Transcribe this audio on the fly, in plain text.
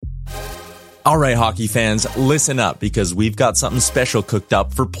All right, hockey fans, listen up because we've got something special cooked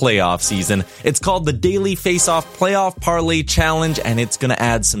up for playoff season. It's called the Daily Face-Off Playoff Parlay Challenge, and it's going to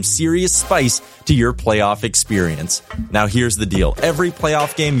add some serious spice to your playoff experience. Now, here's the deal. Every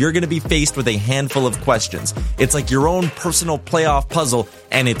playoff game, you're going to be faced with a handful of questions. It's like your own personal playoff puzzle,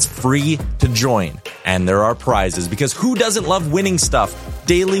 and it's free to join. And there are prizes, because who doesn't love winning stuff?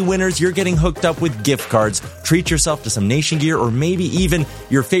 Daily winners, you're getting hooked up with gift cards. Treat yourself to some Nation gear or maybe even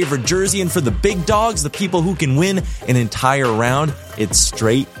your favorite jersey. And for the big dogs, the people who can win an entire round, it's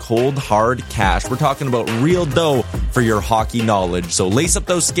straight, cold, hard cash. We're talking about real dough for your hockey knowledge. So lace up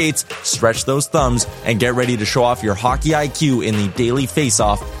those skates, stretch those thumbs, and get ready to show off your hockey IQ in the Daily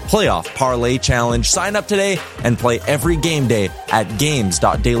Face-Off Playoff Parlay Challenge. Sign up today and play every game day at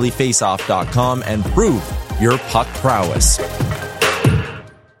games.dailyfaceoff.com and prove your puck prowess.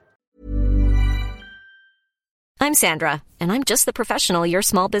 I'm Sandra, and I'm just the professional your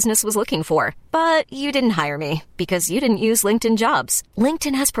small business was looking for. But you didn't hire me because you didn't use LinkedIn Jobs.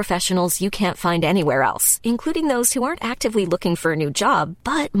 LinkedIn has professionals you can't find anywhere else, including those who aren't actively looking for a new job,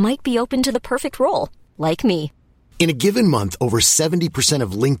 but might be open to the perfect role, like me. In a given month, over 70%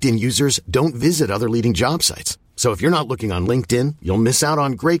 of LinkedIn users don't visit other leading job sites. So if you're not looking on LinkedIn, you'll miss out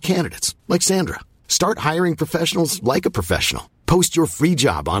on great candidates like Sandra. Start hiring professionals like a professional. Post your free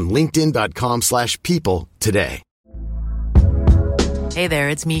job on linkedin.com/people today. Hey there,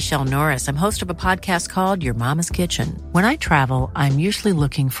 it's Michelle Norris. I'm host of a podcast called Your Mama's Kitchen. When I travel, I'm usually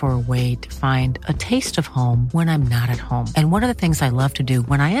looking for a way to find a taste of home when I'm not at home. And one of the things I love to do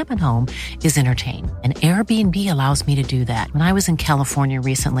when I am at home is entertain. And Airbnb allows me to do that. When I was in California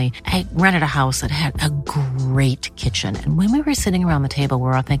recently, I rented a house that had a great kitchen. And when we were sitting around the table, we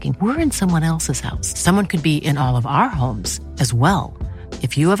were all thinking, we're in someone else's house. Someone could be in all of our homes as well.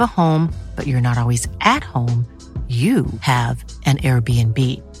 If you have a home, but you're not always at home, you have an Airbnb.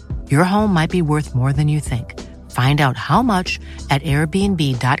 Your home might be worth more than you think. Find out how much at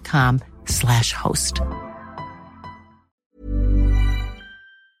airbnb.com/host.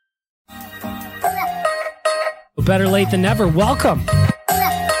 Better late than never. Welcome.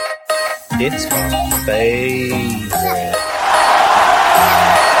 It's my favorite.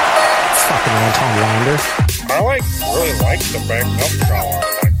 Fucking Anton Lander. I really like the back up shower.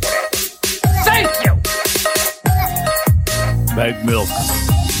 Thank you. Bag milk.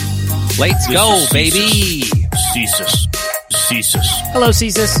 Let's go, baby. Ceasus. Hello,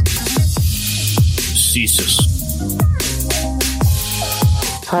 Ceasus.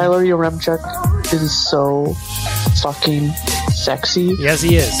 Tyler Yaremchuk is so fucking sexy. Yes,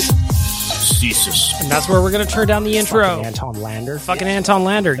 he is. Ceasus. And that's where we're going to turn down the intro. Fucking Anton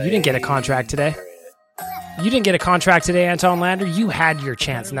Lander. You didn't get a contract today. Anton Lander. You had your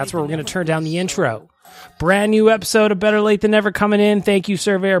chance, and that's where we're going to turn down the intro. Brand new episode of Better Late Than Never coming in. Thank you,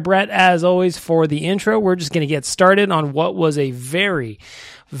 Surveyor Brett, as always, for the intro. We're just going to get started on what was a very,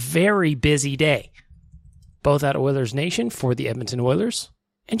 very busy day, both at Oilers Nation for the Edmonton Oilers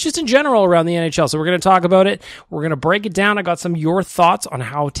and just in general around the NHL. So we're going to talk about it. We're going to break it down. I got some of your thoughts on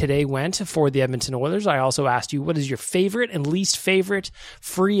how today went for the Edmonton Oilers. I also asked you, what is your favorite and least favorite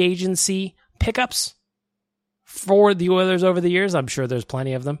free agency pickups for the Oilers over the years? I'm sure there's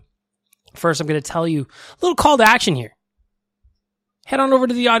plenty of them. First, I'm going to tell you a little call to action here. Head on over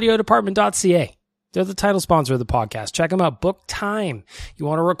to theaudiodepartment.ca. They're the title sponsor of the podcast. Check them out. Book time. You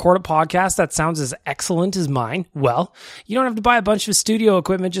want to record a podcast that sounds as excellent as mine? Well, you don't have to buy a bunch of studio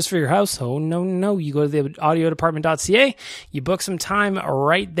equipment just for your house. Oh, no. You go to theaudiodepartment.ca. You book some time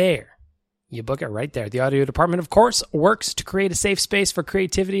right there. You book it right there. The audio department, of course, works to create a safe space for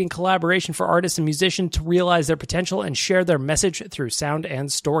creativity and collaboration for artists and musicians to realize their potential and share their message through sound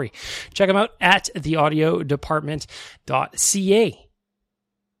and story. Check them out at theaudiodepartment.ca. I'm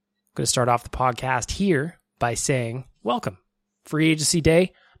going to start off the podcast here by saying, welcome. Free agency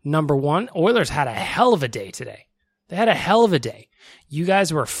day number 1. Oilers had a hell of a day today. They had a hell of a day. You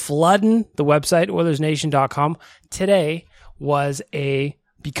guys were flooding the website, OilersNation.com. Today was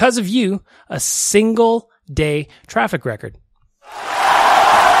because of you, a single day traffic record.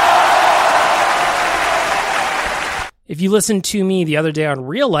 If you listened to me the other day on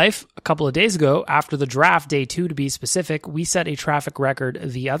Real Life, a couple of days ago, after the draft, day 2 to be specific, we set a traffic record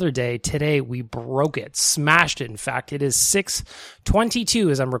the other day. Today, we broke it, smashed it. In fact, it is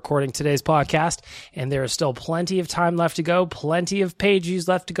 6:22 as I'm recording today's podcast, and there is still plenty of time left to go, plenty of page views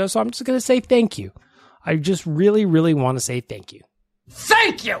left to go, so I'm just going to say thank you. I just really, really want to say thank you.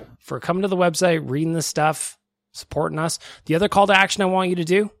 Thank you for coming to the website, reading the stuff, supporting us. The other call to action I want you to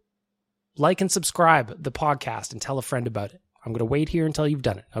do, like and subscribe the podcast and tell a friend about it. I'm going to wait here until you've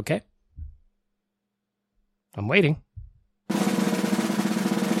done it, okay? I'm waiting.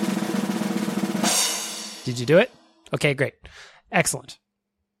 Did you do it? Okay, great. Excellent.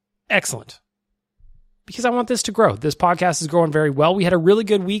 Because I want this to grow. This podcast is growing very well. We had a really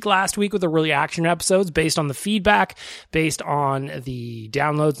good week last week with the reaction episodes based on the feedback, based on the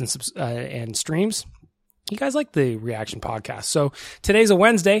downloads and streams. You guys like the reaction podcast. So today's a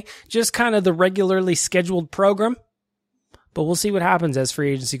Wednesday, just kind of the regularly scheduled program. But we'll see what happens as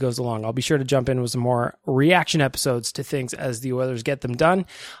free agency goes along. I'll be sure to jump in with some more reaction episodes to things as the Oilers get them done.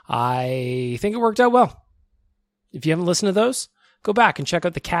 I think it worked out well. If you haven't listened to those, go back and check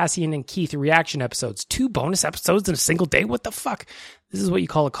out the Cassian and Keith reaction episodes. 2 bonus episodes in a single day? What the fuck? This is what you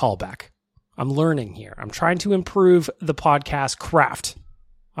call a callback. I'm learning here. I'm trying to improve the podcast craft.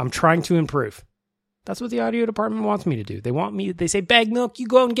 I'm trying to improve. That's what the audio department wants me to do. They say, Bag Milk, you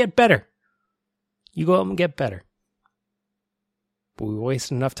go out and get better. You go out and get better. But we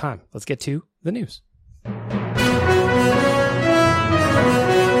wasted enough time. Let's get to the news.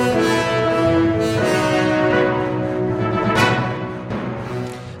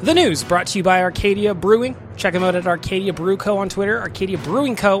 The news brought to you by Arcadia Brewing. Check them out at Arcadia Brew Co. on Twitter, Arcadia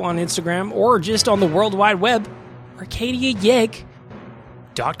Brewing Co. on Instagram, or just on the World Wide Web,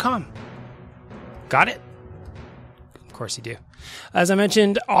 arcadiayeg.com. Got it? Of course you do. As I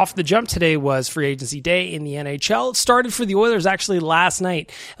mentioned, off the jump today was free agency day in the NHL. It started for the Oilers actually last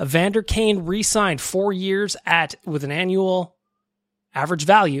night. Evander Kane re-signed 4 years with an annual average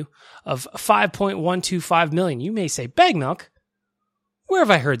value of $5.125 million. You may say, Bag Milk, where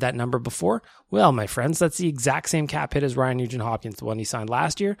have I heard that number before? Well, my friends, that's the exact same cap hit as Ryan Nugent-Hopkins, the one he signed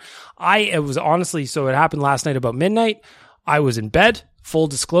last year. It happened last night about midnight. I was in bed, full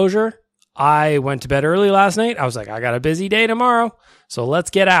disclosure. I went to bed early last night. I was like, I got a busy day tomorrow, so let's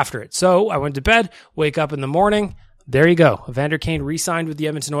get after it. So I went to bed, wake up in the morning. There you go. Evander Kane re-signed with the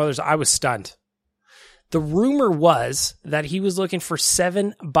Edmonton Oilers. I was stunned. The rumor was that he was looking for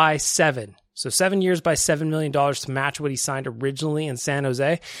 7 by 7. So 7 years by $7 million to match what he signed originally in San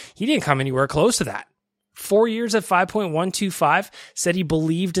Jose. He didn't come anywhere close to that. 4 years at 5.125, said he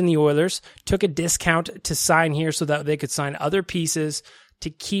believed in the Oilers, took a discount to sign here so that they could sign other pieces to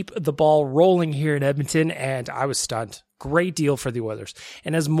keep the ball rolling here in Edmonton, and I was stunned. Great deal for the Oilers.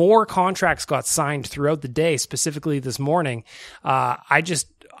 And as more contracts got signed throughout the day, specifically this morning, I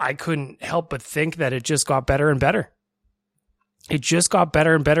couldn't help but think that it just got better and better. It just got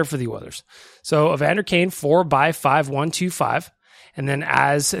better and better for the Oilers. So Evander Kane, 4 by 5.125. And then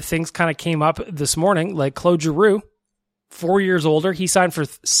as things kind of came up this morning, like Claude Giroux, 4 years older, he signed for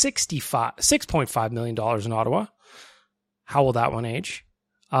 $6.5 million in Ottawa. How will that one age?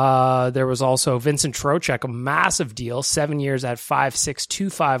 There was also Vincent Trocheck, a massive deal, 7 years at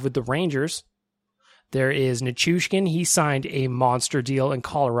 5.625 with the Rangers. There is Nichushkin. He signed a monster deal in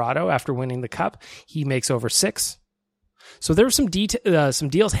Colorado after winning the Cup. He makes over 6. So there were some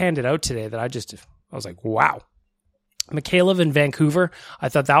deals handed out today that I was like, wow. Mikhailov in Vancouver. I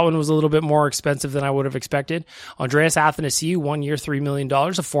thought that one was a little bit more expensive than I would have expected. Andreas Athanasiou, 1 year, $3 million.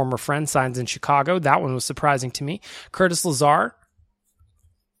 A former friend signs in Chicago. That one was surprising to me. Curtis Lazar.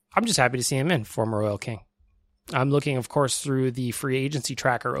 I'm just happy to see him in, former Oil King. I'm looking, of course, through the free agency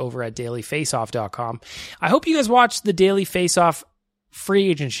tracker over at dailyfaceoff.com. I hope you guys watched the Daily Faceoff free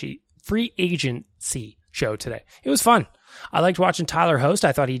agency show today. It was fun. I liked watching Tyler host.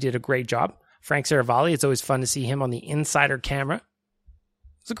 I thought he did a great job. Frank Saravalli, it's always fun to see him on the insider camera.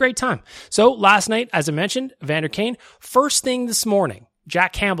 It was a great time. So last night, as I mentioned, Evander Kane, first thing this morning,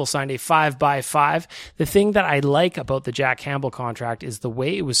 Jack Campbell signed a 5 by 5. The thing that I like about the Jack Campbell contract is the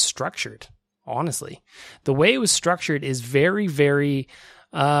way it was structured. Honestly, the way it was structured is very, very,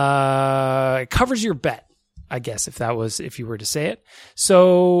 it covers your bet, I guess, if you were to say it.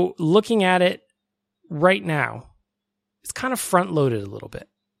 So looking at it right now, it's kind of front loaded a little bit.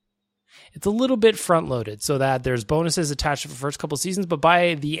 It's a little bit front loaded so that there's bonuses attached to the first couple of seasons, but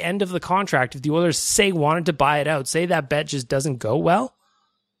by the end of the contract, if the Oilers wanted to buy it out, say that bet just doesn't go well,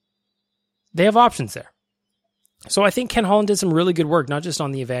 they have options there. So I think Ken Holland did some really good work, not just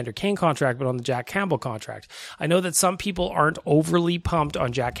on the Evander Kane contract, but on the Jack Campbell contract. I know that some people aren't overly pumped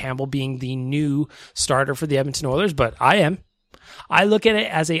on Jack Campbell being the new starter for the Edmonton Oilers, but I am. I look at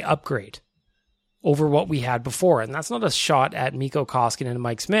it as an upgrade over what we had before. And that's not a shot at Mikko Koskinen and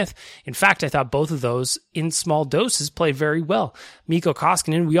Mike Smith. In fact, I thought both of those in small doses played very well. Mikko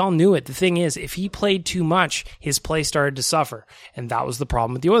Koskinen, we all knew it. The thing is, if he played too much, his play started to suffer. And that was the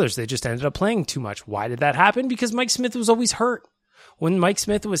problem with the Oilers. They just ended up playing too much. Why did that happen? Because Mike Smith was always hurt. When Mike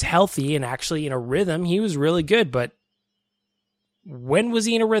Smith was healthy and actually in a rhythm, he was really good. But when was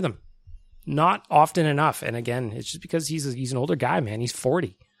he in a rhythm? Not often enough. And again, it's just because he's an older guy, man. He's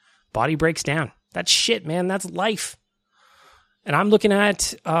 40. Body breaks down. That's shit, man. That's life. And I'm looking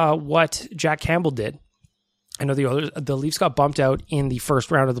at what Jack Campbell did. I know the Leafs got bumped out in the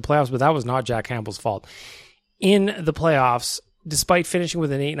first round of the playoffs, but that was not Jack Campbell's fault. In the playoffs, despite finishing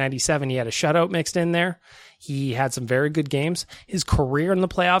with an .897, he had a shutout mixed in there. He had some very good games. His career in the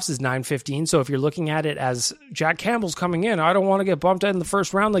playoffs is .915. So if you're looking at it as Jack Campbell's coming in, I don't want to get bumped out in the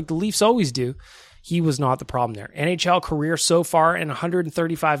first round like the Leafs always do. He was not the problem there. NHL career so far in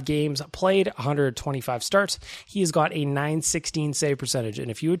 135 games played, 125 starts. He has got a .916 save percentage.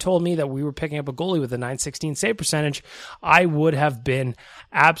 And if you had told me that we were picking up a goalie with a .916 save percentage, I would have been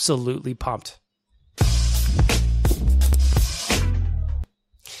absolutely pumped.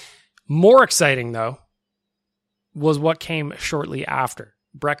 More exciting, though, was what came shortly after.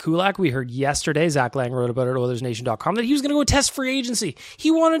 Brett Kulak, we heard yesterday, Zach Lang wrote about it at OilersNation.com, that he was going to go test free agency. He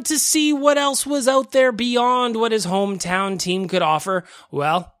wanted to see what else was out there beyond what his hometown team could offer.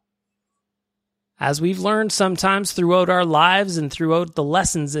 Well, as we've learned sometimes throughout our lives and throughout the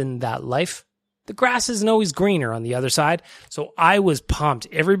lessons in that life, the grass isn't always greener on the other side. So I was pumped.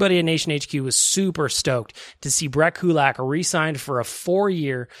 Everybody at Nation HQ was super stoked to see Brett Kulak re-signed for a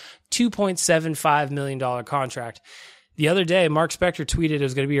 4-year, $2.75 million contract. The other day, Mark Spector tweeted it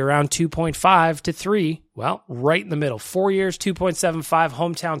was going to be around 2.5 to 3. Well, right in the middle. 4 years, 2.75,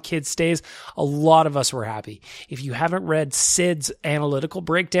 hometown kid stays. A lot of us were happy. If you haven't read Sid's analytical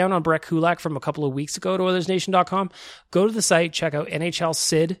breakdown on Brett Kulak from a couple of weeks ago at OilersNation.com, go to the site, check out NHL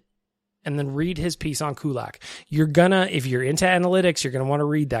Sid, and then read his piece on Kulak. If you're into analytics, you're going to want to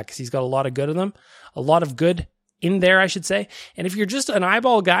read that because he's got a lot of good in them. A lot of good in there, I should say. And if you're just an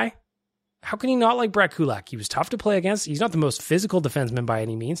eyeball guy, how can you not like Brett Kulak? He was tough to play against. He's not the most physical defenseman by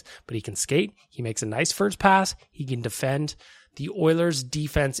any means, but he can skate. He makes a nice first pass. He can defend. The Oilers'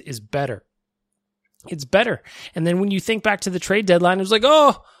 defense is better. It's better. And then when you think back to the trade deadline, it was like,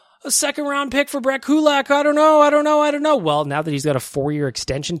 oh, a second-round pick for Brett Kulak. I don't know. Well, now that he's got a 4-year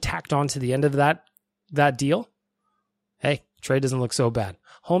extension tacked on to the end of that deal, hey, trade doesn't look so bad.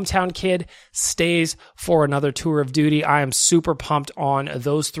 Hometown kid stays for another tour of duty. I am super pumped on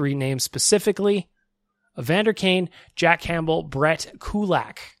those 3 names specifically. Evander Kane, Jack Campbell, Brett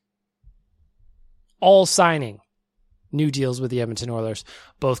Kulak. All signing new deals with the Edmonton Oilers.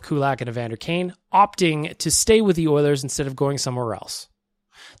 Both Kulak and Evander Kane opting to stay with the Oilers instead of going somewhere else.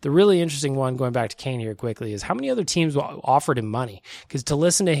 The really interesting one, going back to Kane here quickly, is how many other teams offered him money? Because to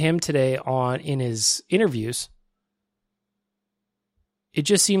listen to him today in his interviews, it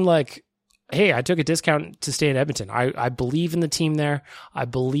just seemed like, hey, I took a discount to stay in Edmonton. I believe in the team there. I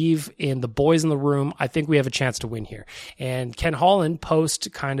believe in the boys in the room. I think we have a chance to win here. And Ken Holland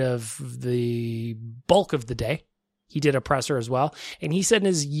post kind of the bulk of the day. He did a presser as well. And he said in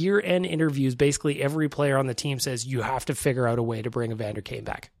his year-end interviews, basically every player on the team says you have to figure out a way to bring Evander Kane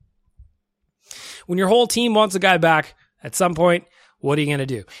back. When your whole team wants a guy back, at some point, what are you going to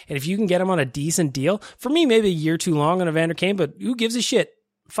do? And if you can get him on a decent deal, for me, maybe a year too long on Evander Kane, but who gives a shit?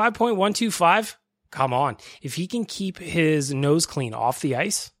 5.125? Come on. If he can keep his nose clean off the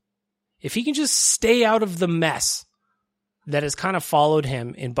ice, if he can just stay out of the mess that has kind of followed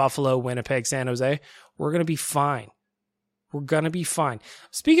him in Buffalo, Winnipeg, San Jose, we're going to be fine. We're going to be fine.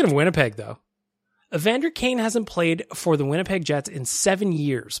 Speaking of Winnipeg, though, Evander Kane hasn't played for the Winnipeg Jets in 7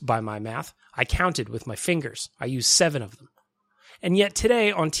 years by my math. I counted with my fingers. I used 7 of them. And yet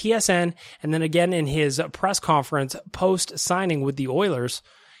today on TSN, and then again in his press conference post-signing with the Oilers,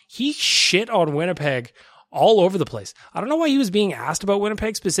 he shit on Winnipeg all over the place. I don't know why he was being asked about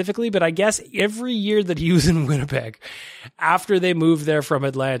Winnipeg specifically, but I guess every year that he was in Winnipeg, after they moved there from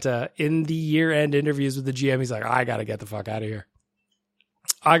Atlanta, in the year-end interviews with the GM, he's like, I got to get the fuck out of here.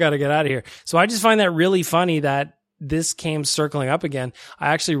 I got to get out of here. So I just find that really funny that this came circling up again. I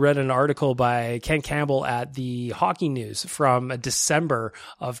actually read an article by Ken Campbell at the Hockey News from December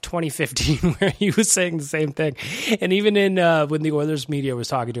of 2015 where he was saying the same thing. And even in when the Oilers media was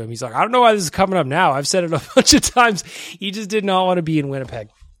talking to him, he's like, I don't know why this is coming up now. I've said it a bunch of times. He just did not want to be in Winnipeg.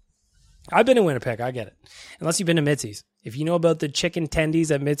 I've been in Winnipeg. I get it. Unless you've been to Mitzi's. If you know about the chicken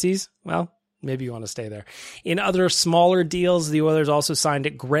tendies at Mitzi's, well, maybe you want to stay there. In other smaller deals, the Oilers also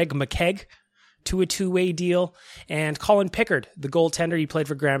signed Greg McKegg to a 2-way deal, and Colin Pickard, the goaltender, he played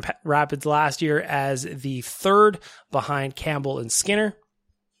for Grand Rapids last year as the 3rd behind Campbell and Skinner.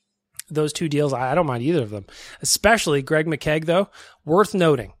 Those 2 deals, I don't mind either of them. Especially Greg McKegg, though, worth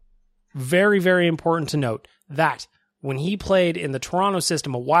noting. Very, very important to note that when he played in the Toronto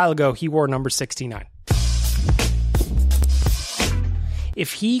system a while ago, he wore number 69.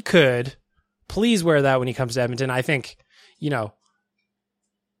 If he could please wear that when he comes to Edmonton, I think,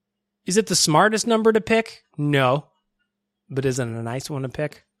 is it the smartest number to pick? No. But is it a nice one to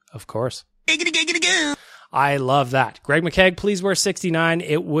pick? Of course. I love that. Greg McKegg, please wear 69.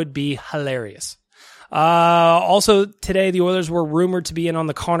 It would be hilarious. Also today, the Oilers were rumored to be in on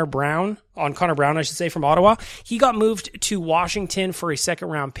Connor Brown, from Ottawa. He got moved to Washington for a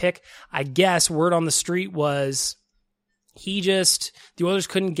second-round pick. I guess word on the street was the Oilers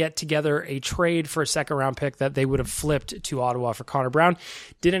couldn't get together a trade for a second-round pick that they would have flipped to Ottawa for Connor Brown.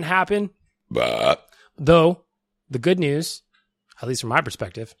 Didn't happen. Though, the good news, at least from my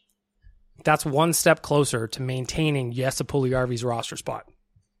perspective, that's one step closer to maintaining Jesse Puljujärvi's roster spot.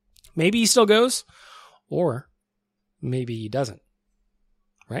 Maybe he still goes, or maybe he doesn't.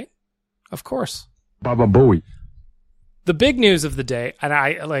 Right? Of course. Baba Booey. The big news of the day, and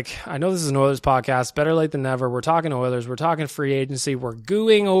I know this is an Oilers podcast, better late than never. We're talking Oilers, we're talking free agency, we're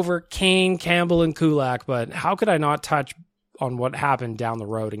gooing over Kane, Campbell, and Kulak, but how could I not touch on what happened down the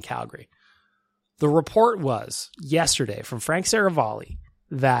road in Calgary? The report was yesterday from Frank Saravalli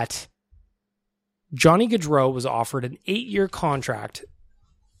that Johnny Gaudreau was offered an 8-year contract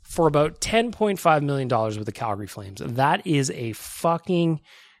for about $10.5 million with the Calgary Flames. That is a fucking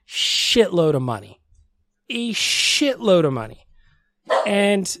shitload of money. A shitload of money.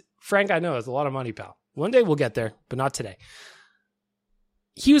 And Frank, I know it's a lot of money, pal. One day we'll get there, but not today.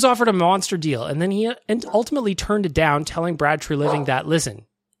 He was offered a monster deal, and then he ultimately turned it down, telling Brad Treliving that, listen,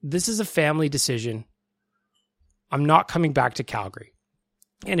 this is a family decision. I'm not coming back to Calgary.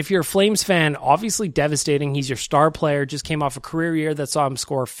 And if you're a Flames fan, obviously devastating. He's your star player, just came off a career year that saw him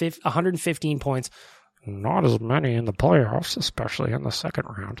score 115 points. Not as many in the playoffs, especially in the second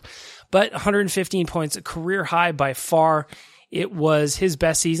round. But 115 points, a career high by far. It was his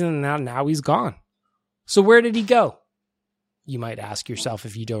best season, and now he's gone. So where did he go? You might ask yourself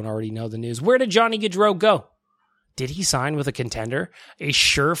if you don't already know the news. Where did Johnny Gaudreau go? Did he sign with a contender? A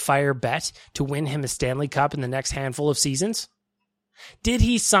surefire bet to win him a Stanley Cup in the next handful of seasons? Did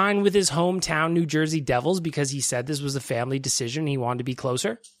he sign with his hometown New Jersey Devils because he said this was a family decision and he wanted to be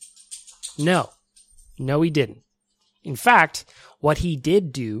closer? No. No, he didn't. In fact, what he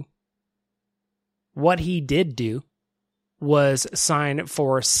did do was sign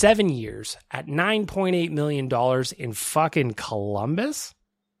for 7 years at $9.8 million in fucking Columbus?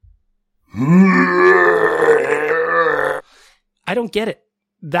 I don't get it.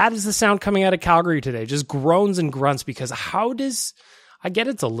 That is the sound coming out of Calgary today. Just groans and grunts, because I get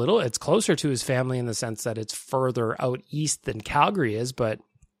it's closer to his family in the sense that it's further out east than Calgary is, but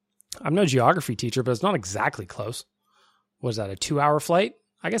I'm no geography teacher, but it's not exactly close. Was that a 2-hour flight?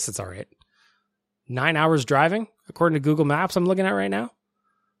 I guess it's all right. 9 hours driving, according to Google Maps I'm looking at right now.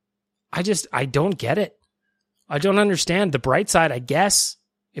 I don't get it. I don't understand. The bright side, I guess,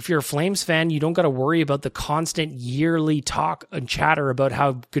 if you're a Flames fan, you don't got to worry about the constant yearly talk and chatter about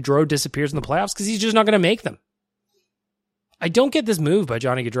how Gaudreau disappears in the playoffs because he's just not going to make them. I don't get this move by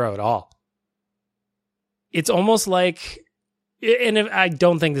Johnny Gaudreau at all. It's almost like, and I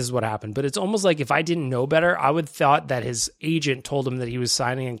don't think this is what happened, but it's almost like if I didn't know better, I would thought that his agent told him that he was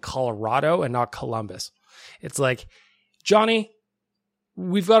signing in Colorado and not Columbus. It's like, Johnny,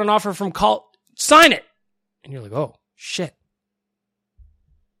 we've got an offer from sign it. And you're like, oh, shit.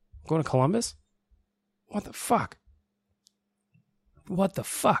 Going to Columbus? What the fuck? What the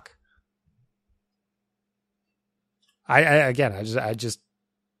fuck? I just,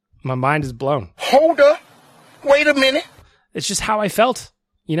 my mind is blown. Hold up. Wait a minute. It's just how I felt,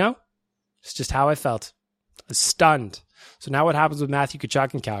 you know? It's just how I felt. I was stunned. So now what happens with Matthew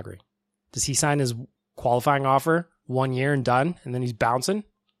Tkachuk in Calgary? Does he sign his qualifying offer 1 year and done, and then he's bouncing?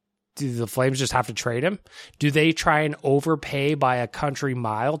 Do the Flames just have to trade him? Do they try and overpay by a country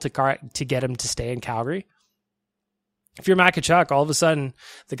mile to get him to stay in Calgary? If you're Matt Tkachuk, all of a sudden,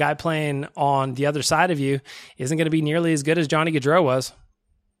 the guy playing on the other side of you isn't going to be nearly as good as Johnny Gaudreau was.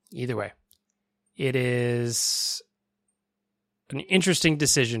 Either way, it is an interesting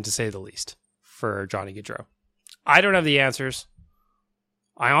decision, to say the least, for Johnny Gaudreau. I don't have the answers.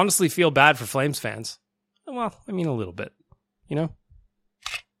 I honestly feel bad for Flames fans. Well, I mean, a little bit, you know?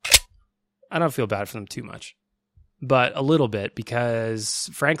 I don't feel bad for them too much, but a little bit, because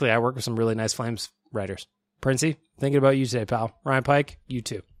frankly, I work with some really nice Flames writers. Princey, thinking about you today, pal. Ryan Pike, you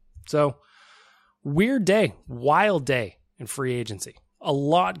too. So, weird day, wild day in free agency. A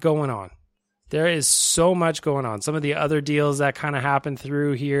lot going on. There is so much going on. Some of the other deals that kind of happened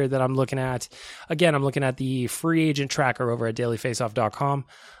through here that I'm looking at. Again, I'm looking at the free agent tracker over at dailyfaceoff.com.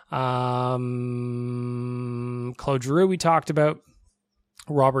 Claude Giroux, we talked about.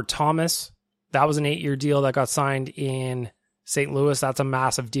 Robert Thomas, that was an 8-year deal that got signed in St. Louis. That's a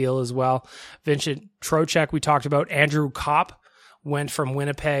massive deal as well. Vincent Trocheck, we talked about. Andrew Kopp went from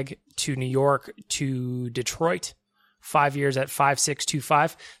Winnipeg to New York to Detroit. 5 years at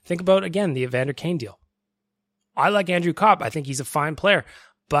 $5.625. Think about, again, the Evander Kane deal. I like Andrew Kopp. I think he's a fine player.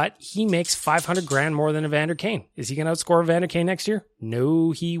 but he makes $500,000 more than Evander Kane. Is he going to outscore Evander Kane next year?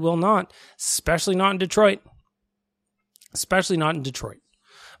 No, he will not. Especially not in Detroit.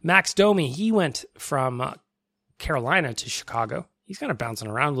 Max Domi, he went from Carolina to Chicago. He's kind of bouncing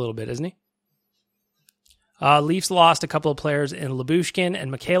around a little bit, isn't he? Leafs lost a couple of players in Lyubushkin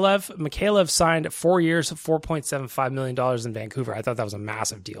and Mikheyev. Mikheyev signed 4 years, $4.75 million in Vancouver. I thought that was a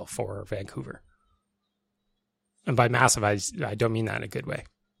massive deal for Vancouver. And by massive, I don't mean that in a good way.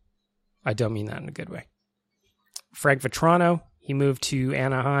 Frank Vetrano, he moved to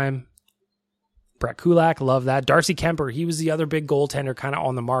Anaheim. Brett Kulak, love that. Darcy Kemper, he was the other big goaltender kind of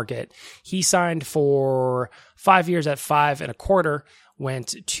on the market. He signed for 5 years at $5.25,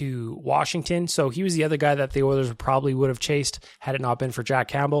 went to Washington. So he was the other guy that the Oilers probably would have chased had it not been for Jack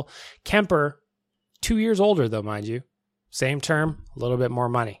Campbell. Kemper, 2 years older though, mind you. Same term, a little bit more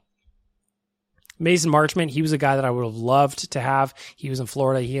money. Mason Marchment, he was a guy that I would have loved to have. He was in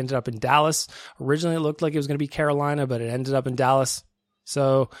Florida. He ended up in Dallas. Originally, it looked like it was going to be Carolina, but it ended up in Dallas.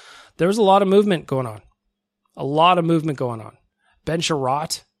 So there was a lot of movement going on. Ben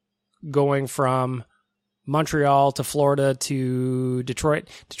Sherratt going from Montreal to Florida to Detroit.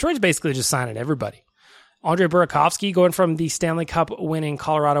 Detroit's basically just signing everybody. Andre Burakovsky going from the Stanley Cup winning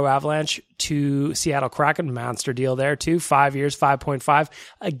Colorado Avalanche to Seattle Kraken. Monster deal there too. 5 years, 5.5.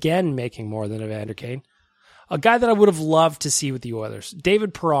 Again, making more than Evander Kane. A guy that I would have loved to see with the Oilers.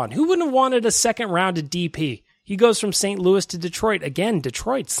 David Perron. Who wouldn't have wanted a second round at DP? He goes from St. Louis to Detroit. Again,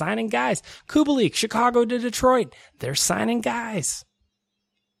 Detroit signing guys. Kubalik, Chicago to Detroit. They're signing guys.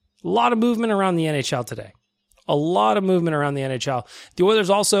 A lot of movement around the NHL today. The Oilers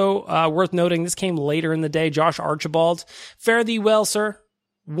also, worth noting, this came later in the day. Josh Archibald. Fare thee well, sir.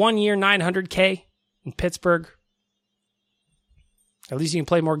 1 year, $900K in Pittsburgh. At least you can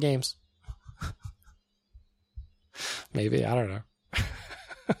play more games. Maybe, I don't know.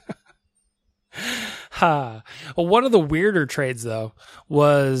 One of the weirder trades, though,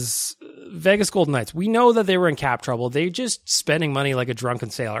 was Vegas Golden Knights. We know that they were in cap trouble. They're just spending money like a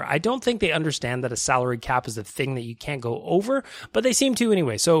drunken sailor. I don't think they understand that a salary cap is a thing that you can't go over, but they seem to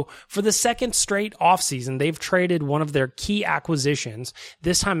anyway. So for the second straight offseason, they've traded one of their key acquisitions,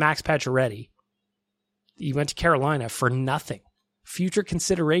 this time Max Pacioretty. He went to Carolina for nothing. Future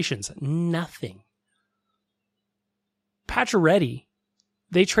considerations, nothing. Pacioretty,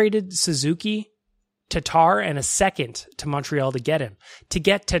 they traded Suzuki, Tatar, and a second to Montreal to get him. To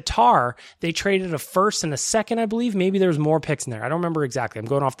get Tatar, they traded a first and a second, I believe. Maybe there's more picks in there. I don't remember exactly. I'm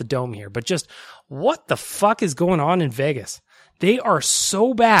going off the dome here. But just what the fuck is going on in Vegas? They are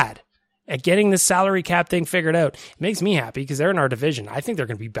so bad at getting this salary cap thing figured out. It makes me happy because they're in our division. I think they're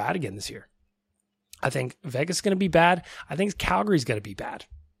going to be bad again this year. I think Vegas is going to be bad. I think Calgary's going to be bad.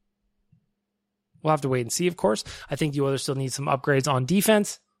 We'll have to wait and see, of course. I think the Oilers still need some upgrades on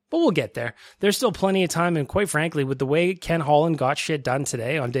defense. But we'll get there. There's still plenty of time, and quite frankly, with the way Ken Holland got shit done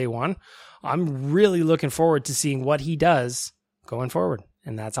today on day one, I'm really looking forward to seeing what he does going forward.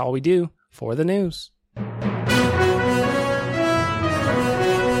 And that's all we do for the news.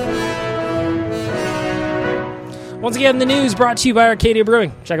 Once again, the news brought to you by Arcadia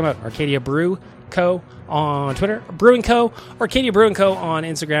Brewing. Check them out, Arcadia Brew Co. on Twitter, Brewing Co., Arcadia Brewing Co. on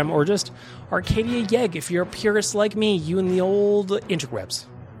Instagram, or just Arcadia Yeg if you're a purist like me, you and the old interwebs.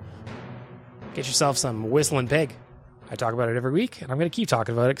 Get yourself some Whistling Pig. I talk about it every week, and I'm going to keep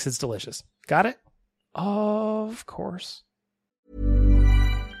talking about it because it's delicious. Got it? Of course.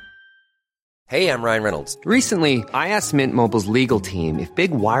 Hey, I'm Ryan Reynolds. Recently, I asked Mint Mobile's legal team if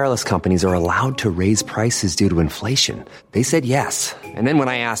big wireless companies are allowed to raise prices due to inflation. They said yes. And then when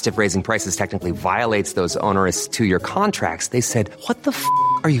I asked if raising prices technically violates those onerous 2-year contracts, they said, "What the f***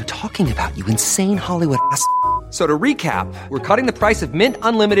 are you talking about, you insane Hollywood ass?" So to recap, we're cutting the price of Mint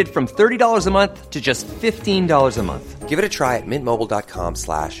Unlimited from $30 a month to just $15 a month. Give it a try at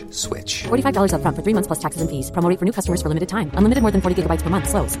mintmobile.com/switch. $45 up front for 3 months plus taxes and fees. Promo rate for new customers for limited time. Unlimited more than 40 gigabytes per month.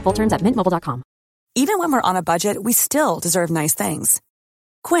 Slows full terms at mintmobile.com. Even when we're on a budget, we still deserve nice things.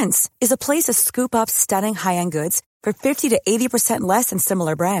 Quince is a place to scoop up stunning high-end goods for 50 to 80% less than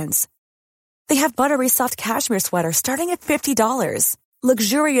similar brands. They have buttery soft cashmere sweaters starting at $50,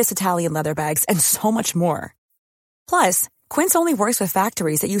 luxurious Italian leather bags, and so much more. Plus, Quince only works with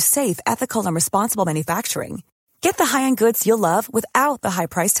factories that use safe, ethical, and responsible manufacturing. Get the high-end goods you'll love without the high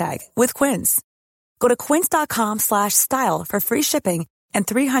price tag with Quince. Go to quince.com/style for free shipping and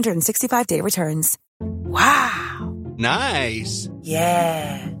 365-day returns. Wow. Nice.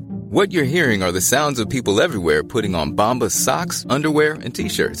 Yeah. What you're hearing are the sounds of people everywhere putting on Bombas socks, underwear, and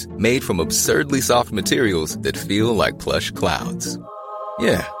T-shirts made from absurdly soft materials that feel like plush clouds.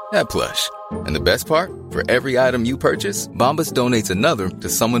 Yeah, that plush. And the best part? For every item you purchase, Bombas donates another to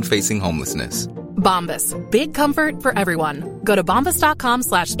someone facing homelessness. Bombas. Big comfort for everyone. Go to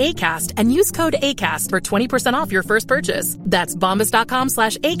bombas.com/ACAST and use code ACAST for 20% off your first purchase. That's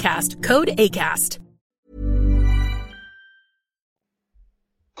bombas.com/ACAST. Code ACAST.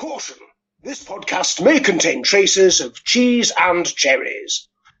 Caution. This podcast may contain traces of cheese and cherries.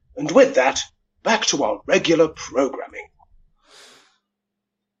 And with that, back to our regular programming.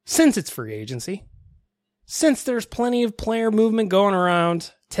 Since it's free agency, since there's plenty of player movement going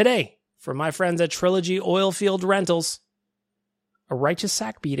around, today, from my friends at Trilogy Oilfield Rentals, a righteous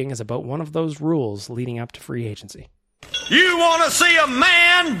sack beating is about one of those rules leading up to free agency. You want to see a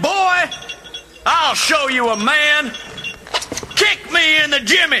man, boy? I'll show you a man. Kick me in the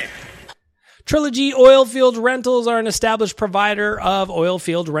jimmy. Trilogy Oilfield Rentals are an established provider of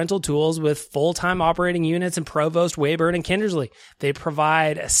oilfield rental tools with full-time operating units in Provost, Weyburn, and Kindersley. They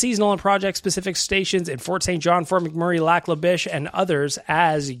provide seasonal and project-specific stations in Fort St. John, Fort McMurray, Lac La Biche, and others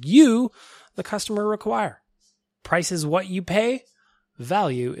as you, the customer, require. Price is what you pay.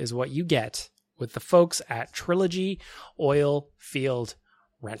 Value is what you get with the folks at Trilogy Oilfield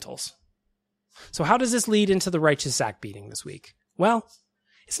Rentals. So how does this lead into the righteous sack beating this week? Well,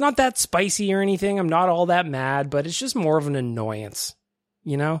 it's not that spicy or anything. I'm not all that mad, but it's just more of an annoyance.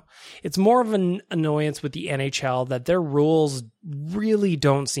 You know, it's more of an annoyance with the NHL that their rules really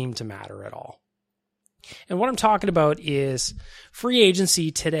don't seem to matter at all. And what I'm talking about is free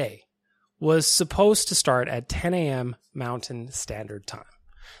agency today was supposed to start at 10 a.m. Mountain Standard Time.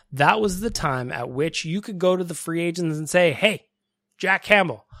 That was the time at which you could go to the free agents and say, hey, Jack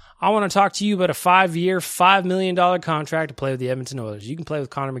Campbell, I want to talk to you about a 5-year, $5 million contract to play with the Edmonton Oilers. You can play with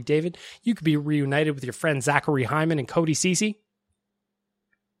Connor McDavid. You could be reunited with your friend Zachary Hyman and Cody Ceci.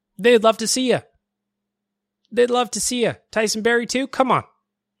 They'd love to see you. They'd love to see you. Tyson Barrie too? Come on.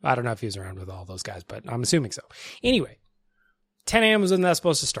 I don't know if he was around with all those guys, but I'm assuming so. Anyway, 10 a.m. was when that's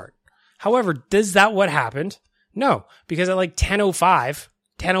supposed to start. However, is that what happened? No, because at like 10:05,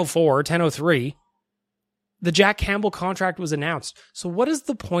 10:04, 10:03, the Jack Campbell contract was announced. So what is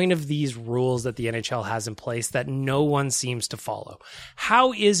the point of these rules that the NHL has in place that no one seems to follow?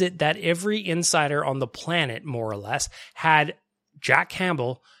 How is it that every insider on the planet, more or less, had Jack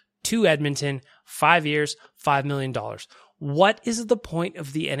Campbell to Edmonton, 5 years, $5 million? What is the point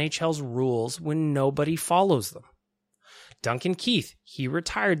of the NHL's rules when nobody follows them? Duncan Keith, he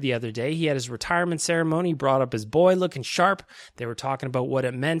retired the other day. He had his retirement ceremony, brought up his boy looking sharp. They were talking about what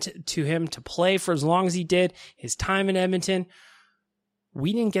it meant to him to play for as long as he did, his time in Edmonton.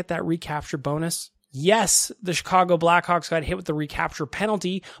 We didn't get that recapture bonus. Yes, the Chicago Blackhawks got hit with the recapture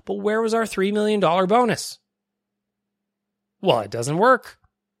penalty, but where was our $3 million bonus? Well, it doesn't work.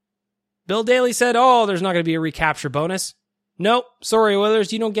 Bill Daly said, oh, there's not going to be a recapture bonus. Nope, sorry,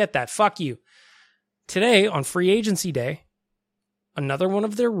 Oilers, you don't get that. Fuck you. Today, on free agency day, another one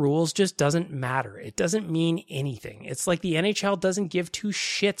of their rules just doesn't matter. It doesn't mean anything. It's like the NHL doesn't give two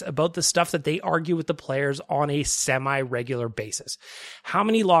shits about the stuff that they argue with the players on a semi-regular basis. How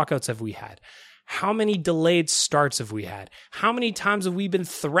many lockouts have we had? How many delayed starts have we had? How many times have we been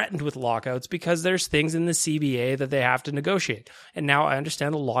threatened with lockouts because there's things in the CBA that they have to negotiate? And now I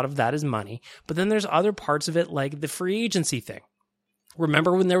understand a lot of that is money, but then there's other parts of it like the free agency thing.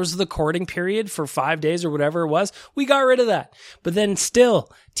 Remember when there was the courting period for 5 days or whatever it was? We got rid of that. But then still,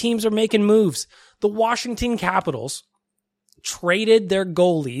 teams are making moves. The Washington Capitals traded their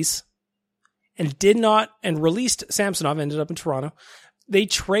goalies and released Samsonov, ended up in Toronto. They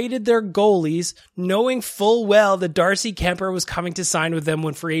traded their goalies knowing full well that Darcy Kemper was coming to sign with them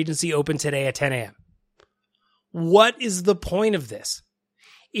when free agency opened today at 10 a.m. What is the point of this?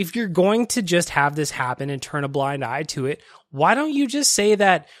 If you're going to just have this happen and turn a blind eye to it, why don't you just say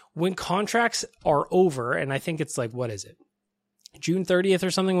that when contracts are over, and I think it's like, what is it? June 30th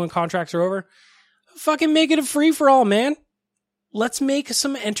or something when contracts are over? Fucking make it a free-for-all, man. Let's make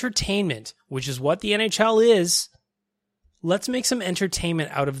some entertainment, which is what the NHL is. Let's make some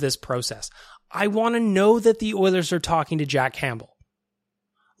entertainment out of this process. I want to know that the Oilers are talking to Jack Campbell.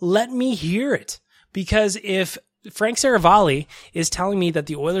 Let me hear it. Because if Frank Saravalli is telling me that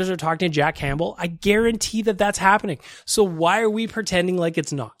the Oilers are talking to Jack Campbell, I guarantee that that's happening. So why are we pretending like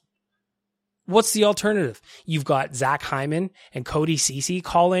it's not? What's the alternative? You've got Zach Hyman and Cody Ceci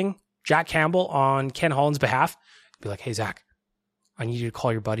calling Jack Campbell on Ken Holland's behalf. Be like, hey, Zach, I need you to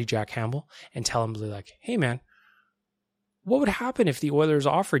call your buddy Jack Campbell and tell him, like, hey, man, what would happen if the Oilers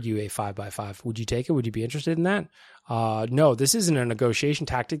offered you a 5x5? Would you take it? Would you be interested in that? No, this isn't a negotiation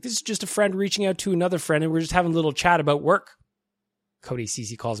tactic. This is just a friend reaching out to another friend, and we're just having a little chat about work. Cody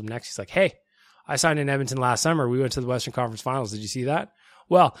Ceci calls him next. He's like, hey, I signed in Edmonton last summer. We went to the Western Conference Finals. Did you see that?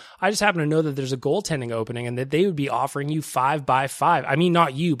 Well, I just happen to know that there's a goaltending opening and that they would be offering you 5x5. I mean,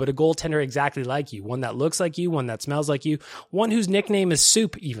 not you, but a goaltender exactly like you. One that looks like you, one that smells like you, one whose nickname is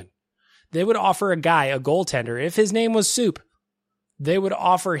Soup even. They would offer a guy, a goaltender, if his name was Soup, they would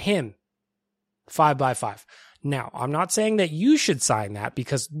offer him 5x5. Now, I'm not saying that you should sign that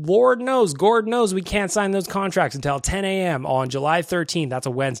because Lord knows, Gord knows we can't sign those contracts until 10 a.m. on July 13th. That's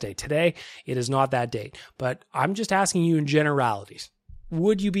a Wednesday. Today, it is not that date. But I'm just asking you in generalities.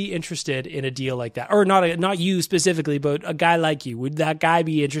 Would you be interested in a deal like that? Or not you specifically, but a guy like you. Would that guy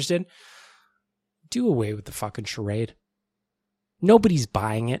be interested? Do away with the fucking charade. Nobody's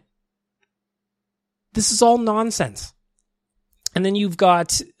buying it. This is all nonsense. And then you've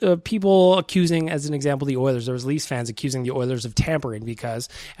got people accusing, as an example, the Oilers. There was Leafs fans accusing the Oilers of tampering because,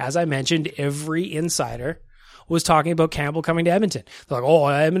 as I mentioned, every insider was talking about Campbell coming to Edmonton. They're like, oh,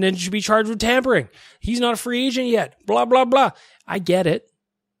 Edmonton should be charged with tampering. He's not a free agent yet. Blah, blah, blah. I get it.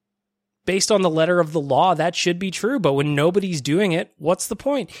 Based on the letter of the law, that should be true. But when nobody's doing it, what's the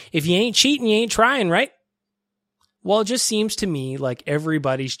point? If you ain't cheating, you ain't trying, right? Well, it just seems to me like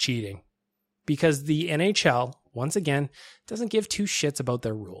everybody's cheating because the NHL, once again, doesn't give two shits about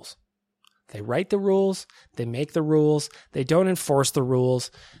their rules. They write the rules, they make the rules, they don't enforce the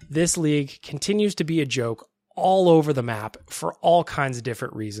rules. This league continues to be a joke all over the map for all kinds of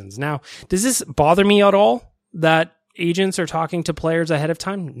different reasons. Now, does this bother me at all that agents are talking to players ahead of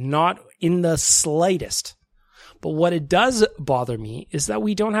time? Not in the slightest. But what it does bother me is that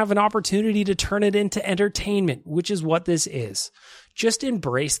we don't have an opportunity to turn it into entertainment, which is what this is. Just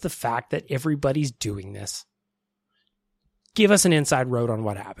embrace the fact that everybody's doing this. Give us an inside road on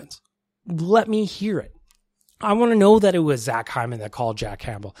what happens. Let me hear it. I want to know that it was Zach Hyman that called Jack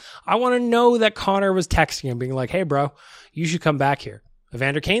Campbell. I want to know that Connor was texting him being like, hey, bro, you should come back here.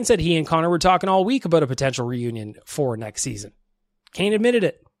 Evander Kane said he and Connor were talking all week about a potential reunion for next season. Kane admitted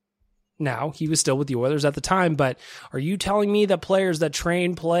it. Now, he was still with the Oilers at the time, but are you telling me that players that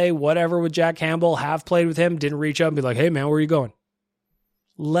train, play, whatever with Jack Campbell have played with him, didn't reach out and be like, hey, man, where are you going?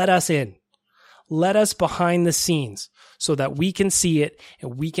 Let us in. Let us behind the scenes so that we can see it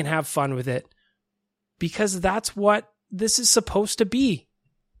and we can have fun with it because that's what this is supposed to be.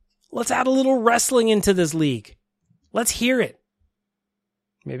 Let's add a little wrestling into this league. Let's hear it.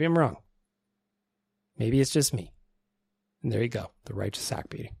 Maybe I'm wrong. Maybe it's just me. And there you go. The righteous sack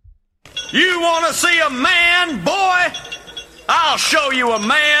beating. You want to see a man, boy? I'll show you a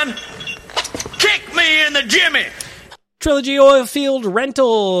man. Kick me in the jimmy. Trilogy Oilfield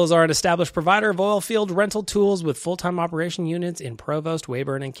Rentals are an established provider of oilfield rental tools with full-time operation units in Provost,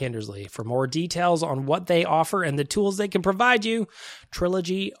 Weyburn, and Kindersley. For more details on what they offer and the tools they can provide you,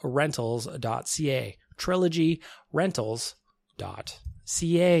 trilogyrentals.ca.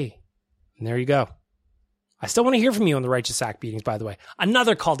 trilogyrentals.ca. And there you go. I still want to hear from you on the righteous sack beatings, by the way.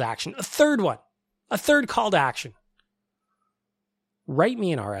 Another call to action. A third one. A third call to action. Write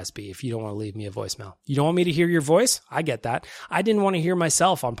me an RSB if you don't want to leave me a voicemail. You don't want me to hear your voice? I get that. I didn't want to hear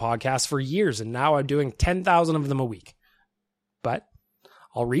myself on podcasts for years, and now I'm doing 10,000 of them a week. But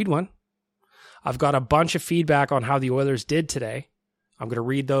I'll read one. I've got a bunch of feedback on how the Oilers did today. I'm going to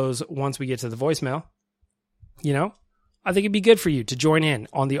read those once we get to the voicemail. You know, I think it'd be good for you to join in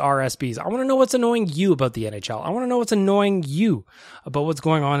on the RSBs. I want to know what's annoying you about the NHL. I want to know what's annoying you about what's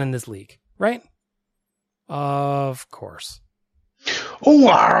going on in this league, right? Of course.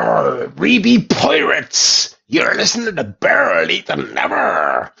 Oh, Reeby Pirates! You're listening to Better Late Than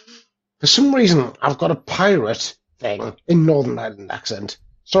Never! For some reason, I've got a pirate thing in Northern Ireland accent.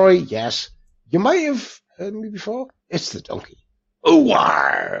 Sorry, yes. You might have heard me before. It's the donkey. Oh,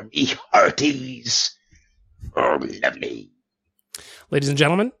 me hearties! Oh, lovely. Ladies and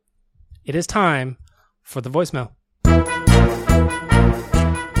gentlemen, it is time for the voicemail.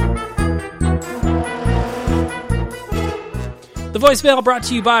 The voicemail brought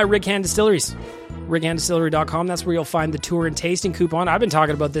to you by Righand Distilleries. RighhandDistillery.com. That's where you'll find the tour and tasting coupon. I've been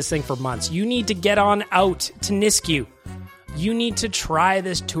talking about this thing for months. You need to get on out to Nisku. You need to try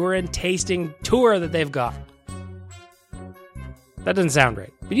this tour and tasting tour that they've got. That doesn't sound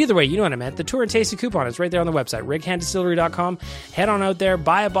right. But either way, you know what I meant. The tour and tasting coupon is right there on the website, RighhandDistillery.com. Head on out there,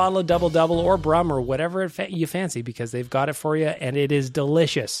 buy a bottle of Double Double or Brum or whatever you fancy because they've got it for you, and it is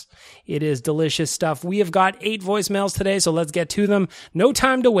delicious. It is delicious stuff. We have got 8 voicemails today, so let's get to them. No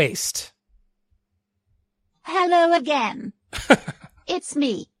time to waste. Hello again. It's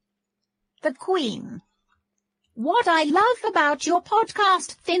me, the Queen. What I love about your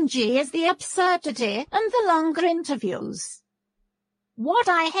podcast, Thingy, is the absurdity and the longer interviews. What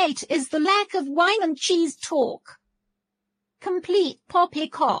I hate is the lack of wine and cheese talk. Complete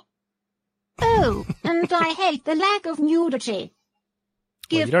poppycock. Oh, and I hate the lack of nudity.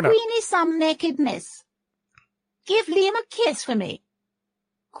 Give Queenie some nakedness. Give Liam a kiss for me.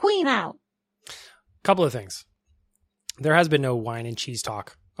 Queen out. Couple of things. There has been no wine and cheese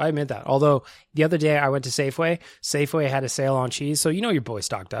talk. I admit that. Although the other day I went to Safeway. Safeway had a sale on cheese, so you know your boy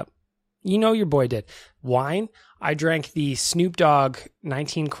stocked up. You know your boy did. Wine, I drank the Snoop Dogg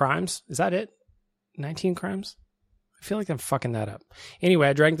 19 Crimes. Is that it? 19 Crimes? I feel like I'm fucking that up. Anyway,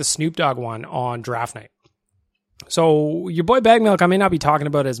 I drank the Snoop Dogg one on draft night. So your boy Bag Milk, I may not be talking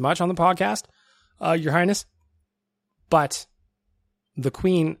about it as much on the podcast, Your Highness, but the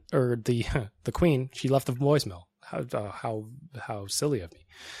Queen, or the Queen, she left the voicemail. How silly of me.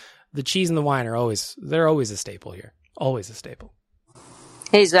 The cheese and the wine are they're always a staple here. Always a staple.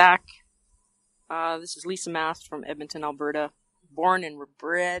 Hey, Zach. This is Lisa Mast from Edmonton, Alberta. Born and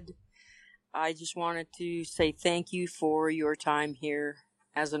bred. I just wanted to say thank you for your time here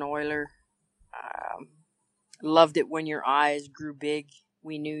as an Oiler. Loved it when your eyes grew big.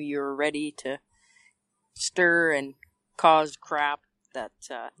 We knew you were ready to stir and cause crap that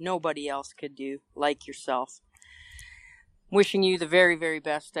nobody else could do, like yourself. Wishing you the very, very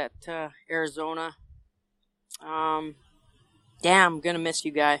best at Arizona. I'm gonna miss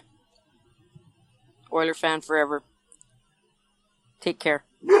you, guy. Oiler fan forever. Take care.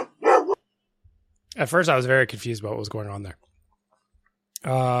 At first, I was very confused about what was going on there.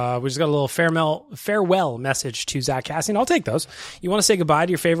 We just got a little farewell message to Zach Cassian. I'll take those. You want to say goodbye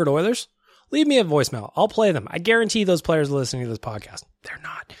to your favorite Oilers? Leave me a voicemail. I'll play them. I guarantee those players are listening to this podcast. They're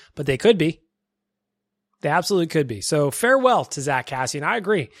not, but they could be. They absolutely could be. So farewell to Zach Cassian. I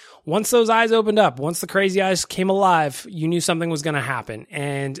agree. Once those eyes opened up, once the crazy eyes came alive, you knew something was going to happen.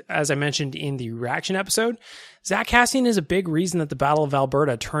 And as I mentioned in the reaction episode, Zach Cassian is a big reason that the Battle of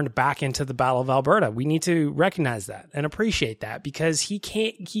Alberta turned back into the Battle of Alberta. We need to recognize that and appreciate that because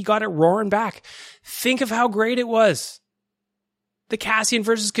he got it roaring back. Think of how great it was. The Cassian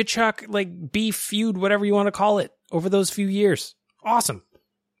versus Tkachuk, like beef feud, whatever you want to call it, over those few years. Awesome.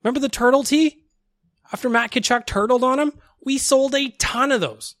 Remember the turtle tee? After Matt Tkachuk turtled on him, we sold a ton of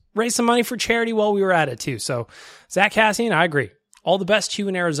those. Raised some money for charity while we were at it too. So, Zach Cassian, I agree. All the best to you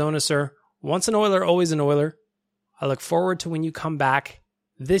in Arizona, sir. Once an Oiler, always an Oiler. I look forward to when you come back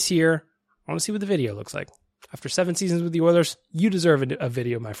this year. I want to see what the video looks like. After 7 seasons with the Oilers, you deserve a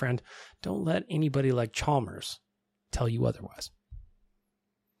video, my friend. Don't let anybody like Chalmers tell you otherwise.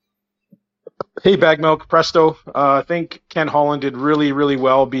 Hey, Bag Milk, Presto. I think Ken Holland did really, really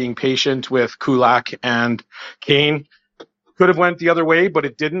well being patient with Kulak and Kane. Could have went the other way, but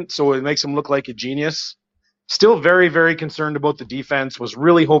it didn't, so it makes him look like a genius. Still very, very concerned about the defense. Was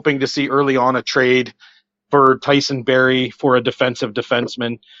really hoping to see early on a trade for Tyson Barrie for a defensive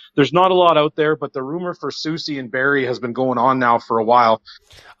defenseman. There's not a lot out there, but the rumor for Soucy and Barrie has been going on now for a while.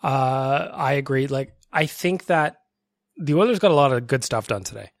 I agree. I think that the Oilers got a lot of good stuff done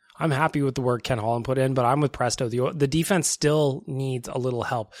today. I'm happy with the work Ken Holland put in, but I'm with Presto. The defense still needs a little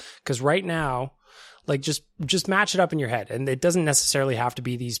help because right now, just match it up in your head. And it doesn't necessarily have to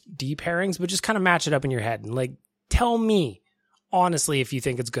be these deep pairings, but just kind of match it up in your head and tell me honestly if you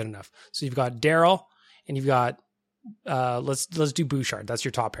think it's good enough. So you've got Darryl and you've got let's do Bouchard. That's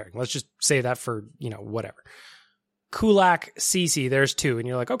your top pairing. Let's just say that for whatever. Kulak, Ceci, there's 2, and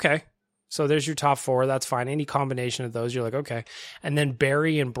you're like, okay. So there's your top 4. That's fine. Any combination of those, you're like, okay. And then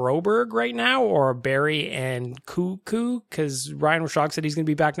Barrie and Broberg right now, or Barrie and Cuckoo, because Ryan Rashog said he's going to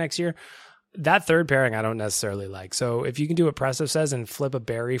be back next year. That third pairing, I don't necessarily like. So if you can do what Presto says and flip a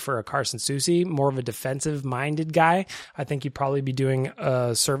Barrie for a Carson Soucy, more of a defensive-minded guy, I think you'd probably be doing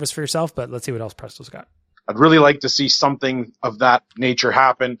a service for yourself. But let's see what else Presto's got. I'd really like to see something of that nature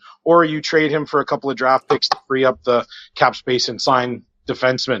happen. Or you trade him for a couple of draft picks to free up the cap space and sign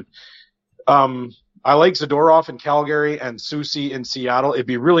defensemen. I like Zadorov in Calgary and Soucy in Seattle. It'd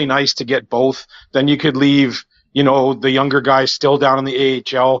be really nice to get both. Then you could leave, the younger guys still down in the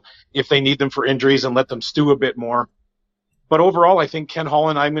AHL if they need them for injuries and let them stew a bit more. But overall, I think Ken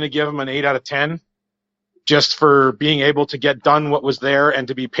Holland, I'm going to give him an 8 out of 10 just for being able to get done what was there and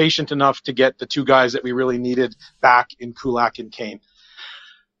to be patient enough to get the 2 guys that we really needed back in Kulak and Kane.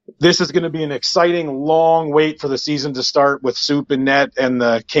 This is going to be an exciting, long wait for the season to start with Soup and Net and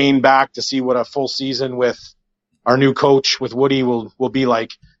the Kane back to see what a full season with our new coach, with Woody, will be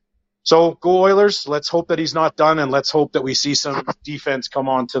like. So go Oilers. Let's hope that he's not done, and let's hope that we see some defense come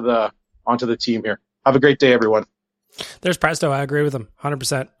onto the team here. Have a great day, everyone. There's Presto. I agree with him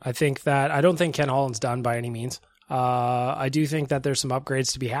 100%. I don't think Ken Holland's done by any means. I do think that there's some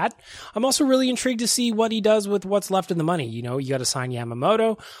upgrades to be had. I'm also really intrigued to see what he does with what's left in the money. You got to sign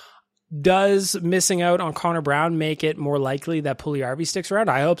Yamamoto. Does missing out on Connor Brown make it more likely that Puljujarvi sticks around?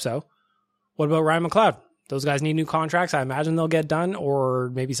 I hope so. What about Ryan McLeod? Those guys need new contracts. I imagine they'll get done, or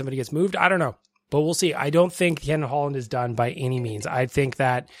maybe somebody gets moved. I don't know, but we'll see. I don't think Ken Holland is done by any means. I think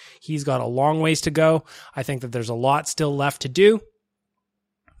that he's got a long ways to go. I think that there's a lot still left to do,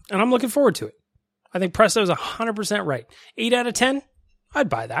 and I'm looking forward to it. I think Presto is 100% right. 8 out of 10? I'd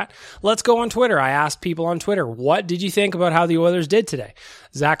buy that. Let's go on Twitter. I asked people on Twitter, what did you think about how the Oilers did today?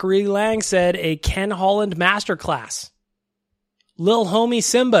 Zachary Lang said a Ken Holland masterclass. Lil Homie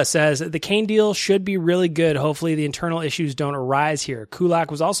Simba says the Kane deal should be really good. Hopefully the internal issues don't arise here. Kulak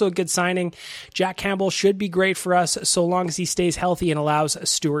was also a good signing. Jack Campbell should be great for us so long as he stays healthy and allows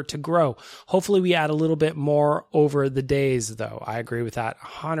Stewart to grow. Hopefully we add a little bit more over the days, though. I agree with that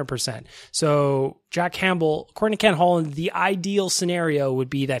 100%. So Jack Campbell, according to Ken Holland, the ideal scenario would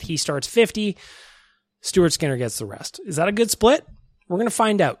be that he starts 50, Stuart Skinner gets the rest. Is that a good split? We're going to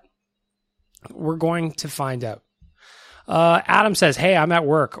find out. Adam says, hey, I'm at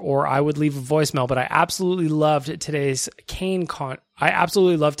work, or I would leave a voicemail, but I absolutely loved today's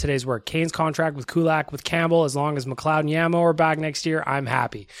work. Kane's contract with Kulak, with Campbell, as long as McLeod and Yamo are back next year, I'm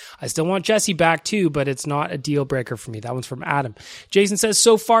happy. I still want Jesse back too, but it's not a deal breaker for me. That one's from Adam. Jason says,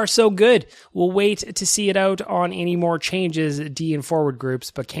 so far so good. We'll wait to see it out on any more changes, D and forward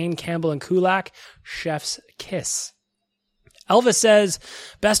groups, but Kane, Campbell, and Kulak, chef's kiss. Elvis says,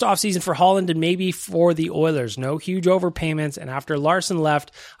 best offseason for Holland and maybe for the Oilers. No huge overpayments, and after Larson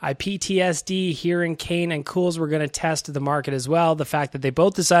left, I PTSD hearing Kane and Cools were going to test the market as well. The fact that they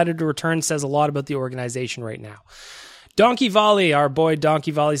both decided to return says a lot about the organization right now. Donkey Volley, our boy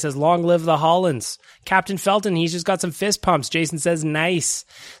Donkey Volley says, long live the Hollands. Captain Felton, he's just got some fist pumps. Jason says, nice.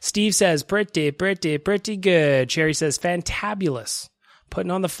 Steve says, pretty good. Cherry says, fantabulous.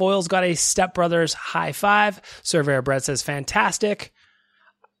 Putting on the foils, got a Step Brothers high five. Surveyor Brett says, fantastic.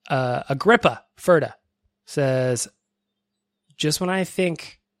 Agrippa Ferda says, just when I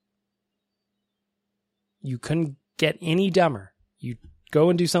think you couldn't get any dumber, you go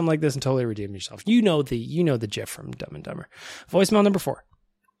and do something like this and totally redeem yourself. You know the gif from Dumb and Dumber. Voicemail number 4.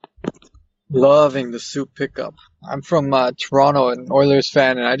 Loving the soup pickup. I'm from Toronto, an Oilers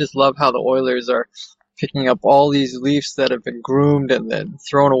fan, and I just love how the Oilers are picking up all these Leafs that have been groomed and then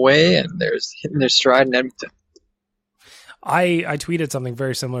thrown away, and they're hitting their stride in Edmonton. I tweeted something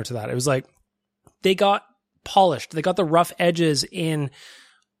very similar to that. It was like they got polished. They got the rough edges on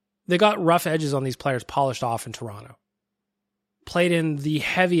these players polished off in Toronto. Played in the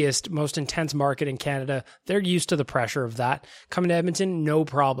heaviest, most intense market in Canada. They're used to the pressure of that. Coming to Edmonton, no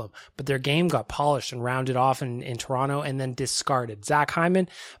problem. But their game got polished and rounded off in Toronto and then discarded. Zach Hyman,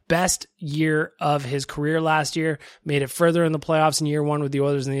 best year of his career last year. Made it further in the playoffs in year 1 with the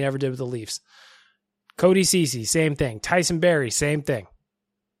Oilers than he ever did with the Leafs. Cody Ceci, same thing. Tyson Barrie, same thing.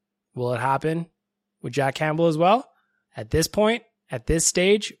 Will it happen with Jack Campbell as well? At this point, at this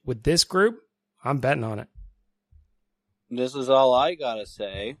stage, with this group, I'm betting on it. This is all I gotta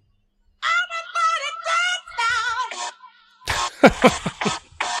say.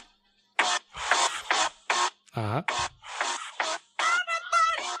 Uh-huh.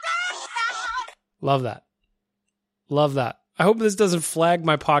 Love that. Love that. I hope this doesn't flag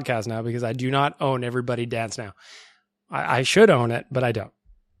my podcast now because I do not own Everybody Dance Now. I should own it, but I don't.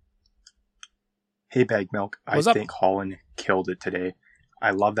 Hey, Bag Milk. What's I up? think Holland killed it today. I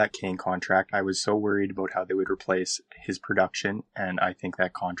love that Kane contract. I was so worried about how they would replace his production, and I think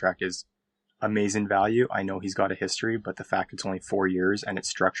that contract is amazing value. I know he's got a history, but the fact it's only 4 years and it's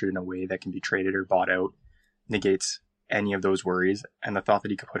structured in a way that can be traded or bought out negates any of those worries. And the thought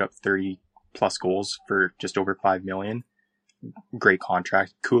that he could put up 30 plus goals for just over $5 million, great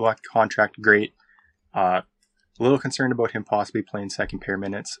contract. Kulak contract, great. A little concerned about him possibly playing second pair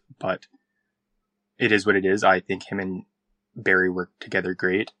minutes, but it is what it is. I think him and Barry worked together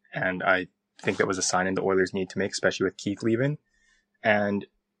great, and I think that was a sign the Oilers need to make, especially with Keith leaving. And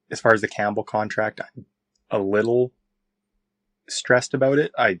as far as the Campbell contract, I'm a little stressed about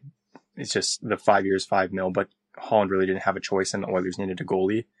it. It's just the 5 years, $5 million, but Holland really didn't have a choice, and the Oilers needed a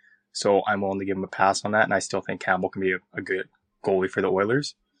goalie, so I'm willing to give him a pass on that. And I still think Campbell can be a good goalie for the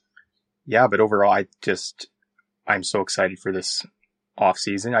Oilers. Yeah, but overall, I'm so excited for this off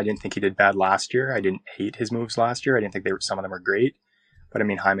season. I didn't think he did bad last year. I didn't hate his moves last year. I didn't think some of them were great. But I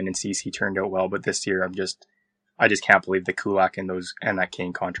mean, Hyman and Ceci turned out well. But this year, I just can't believe the Kulak and that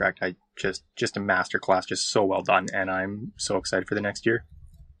Kane contract. Just a masterclass, just so well done. And I'm so excited for the next year.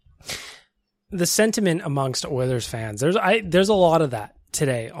 The sentiment amongst Oilers fans, there's a lot of that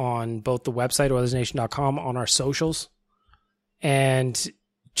today on both the website, OilersNation.com, on our socials, and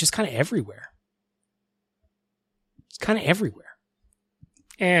just kind of everywhere. It's kind of everywhere.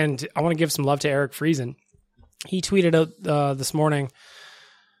 And I want to give some love to Eric Friesen. He tweeted out this morning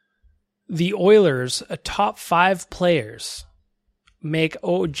The Oilers' top 5 players make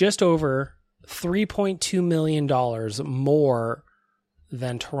just over $3.2 million more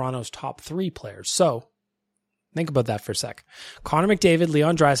than Toronto's top 3 players. So, think about that for a sec. Connor McDavid,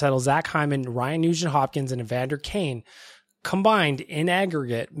 Leon Draisaitl, Zach Hyman, Ryan Nugent-Hopkins, and Evander Kane combined in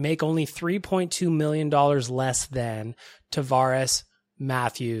aggregate make only $3.2 million less than Tavares,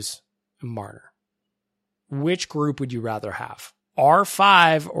 Matthews, and Marner. Which group would you rather have? Our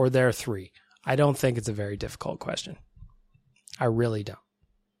 5 or their 3? I don't think it's a very difficult question. I really don't.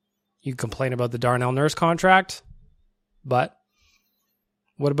 You complain about the Darnell Nurse contract, but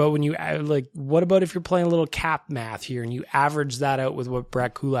what about when you what about if you're playing a little cap math here and you average that out with what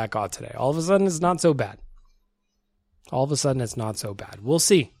Brett Kulak got today? All of a sudden, it's not so bad. All of a sudden, it's not so bad. We'll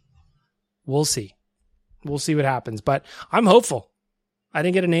see. We'll see. We'll see what happens. But I'm hopeful. I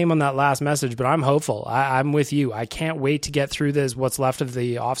didn't get a name on that last message, but I'm hopeful. I'm with you. I can't wait to get through this, what's left of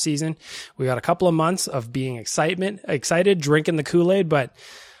the offseason. We got a couple of months of being excited, drinking the Kool-Aid, but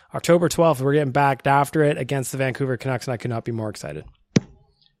October 12th, we're getting back after it against the Vancouver Canucks, and I could not be more excited.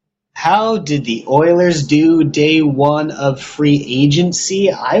 How did the Oilers do day one of free agency?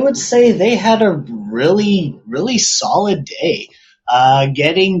 I would say they had a really, really solid day.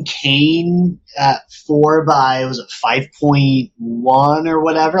 Getting Kane at 4 by, was it 5.1 or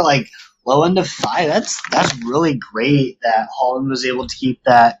whatever, like low end of 5. That's really great that Holland was able to keep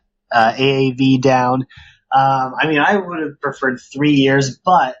that AAV down. I would have preferred 3 years,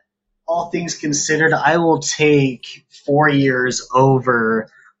 but all things considered, I will take 4 years over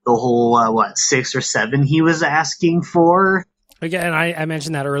the whole 6 or 7 he was asking for. Again, I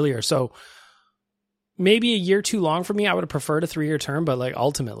mentioned that earlier. So maybe a year too long for me. I would have preferred a 3-year term, but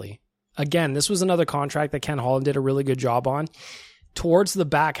ultimately, again, this was another contract that Ken Holland did a really good job on. Towards the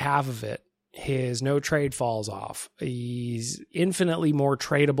back half of it, his no trade falls off. He's infinitely more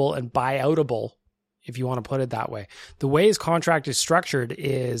tradable and buyoutable, if you want to put it that way. The way his contract is structured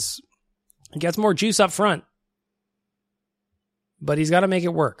is he gets more juice up front, but he's got to make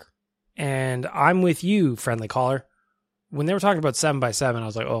it work. And I'm with you, friendly caller. When they were talking about 7 by 7, I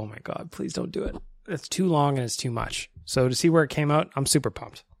was like, oh my God, please don't do it. It's too long and it's too much. So to see where it came out, I'm super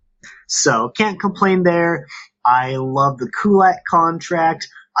pumped. So can't complain there. I love the Kulak contract.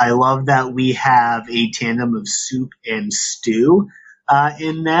 I love that we have a tandem of Soup and Stew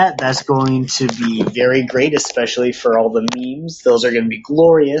in that. That's going to be very great, especially for all the memes. Those are going to be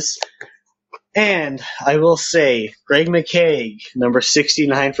glorious. And I will say, Greg McKaig, number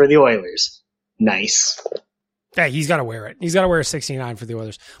 69 for the Oilers. Nice. Yeah, he's got to wear it. He's got to wear a 69 for the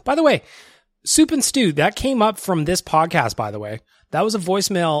Oilers. By the way, Soup and Stew, that came up from this podcast, by the way. That was a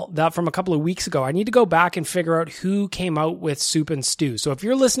voicemail that from a couple of weeks ago. I need to go back and figure out who came out with Soup and Stew. So if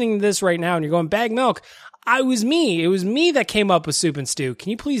you're listening to this right now and you're going, Bag Milk, it was me that came up with Soup and Stew. Can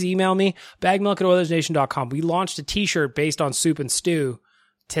you please email me? bagmilk@oilersnation.com. We launched a t-shirt based on Soup and Stew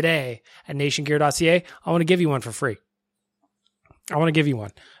today at nationgear.ca. I want to give you one for free. I want to give you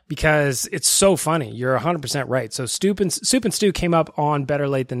one because it's so funny. You're 100% right. So Soup and Stew came up on Better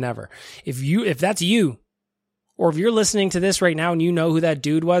Late Than Never. If that's you, or if you're listening to this right now and you know who that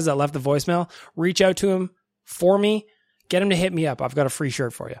dude was that left the voicemail, reach out to him for me. Get him to hit me up. I've got a free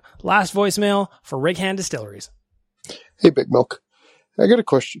shirt for you. Last voicemail for Rig Hand Distilleries. Hey, Big Milk. I got a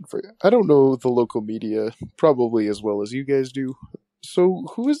question for you. I don't know the local media probably as well as you guys do. So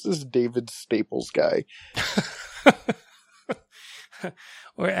who is this David Staples guy?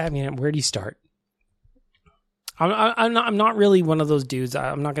 Where do you start? I'm not really one of those dudes.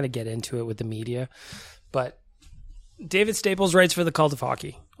 I'm not going to get into it with the media, but David Staples writes for the Cult of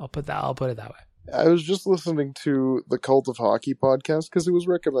Hockey. I'll put it that way. I was just listening to the Cult of Hockey podcast because it was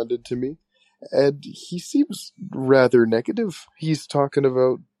recommended to me, and he seems rather negative. He's talking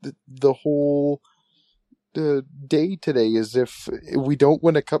about the whole day today as if we don't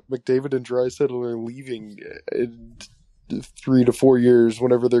win a cup, McDavid and Draisaitl are leaving in 3 to 4 years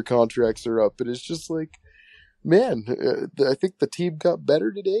whenever their contracts are up. And it's just like, man, I think the team got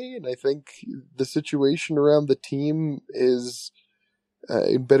better today, and I think the situation around the team is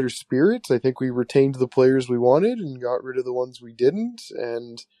in better spirits. I think we retained the players we wanted and got rid of the ones we didn't.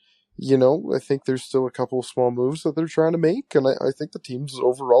 And, I think there's still a couple of small moves that they're trying to make. And I think the team's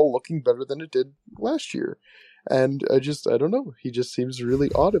overall looking better than it did last year. And I don't know. He just seems really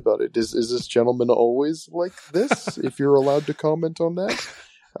odd about it. Is this gentleman always like this? If you're allowed to comment on that?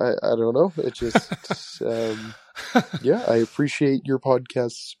 I don't know. It just, I appreciate your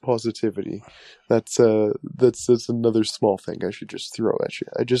podcast's positivity. That's another small thing I should just throw at you.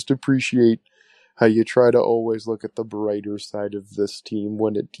 I just appreciate how you try to always look at the brighter side of this team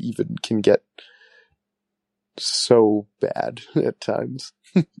when it even can get so bad at times.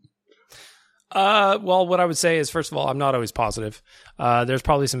 Well, what I would say is, first of all, I'm not always positive. There's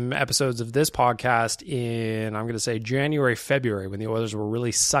probably some episodes of this podcast in, I'm going to say, January, February, when the Oilers were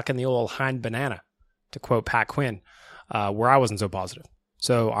really sucking the old hind banana, to quote Pat Quinn, where I wasn't so positive.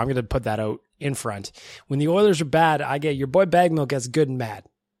 So I'm going to put that out in front. When the Oilers are bad, I get, your boy Bagmilk gets good and mad.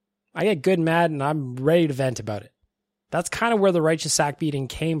 I get good and mad, and I'm ready to vent about it. That's kind of where the righteous sack beating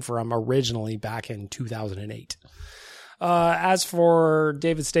came from originally back in 2008. As for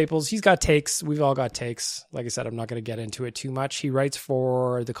David Staples, he's got takes. We've all got takes. Like I said, I'm not going to get into it too much. He writes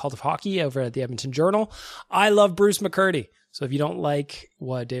for the Cult of Hockey over at the Edmonton Journal. I love Bruce McCurdy. So if you don't like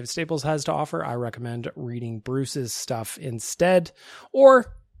what David Staples has to offer, I recommend reading Bruce's stuff instead,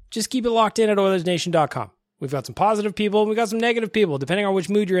 or just keep it locked in at OilersNation.com. We've got some positive people and we've got some negative people, depending on which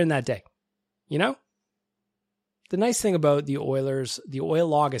mood you're in that day. You know? The nice thing about the Oilers, the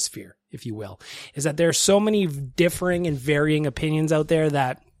oilogosphere, if you will, is that there's so many differing and varying opinions out there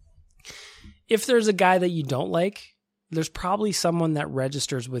that if there's a guy that you don't like, there's probably someone that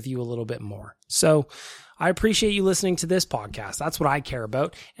registers with you a little bit more. So I appreciate you listening to this podcast. That's what I care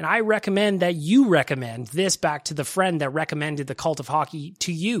about. And I recommend that you recommend this back to the friend that recommended the Cult of Hockey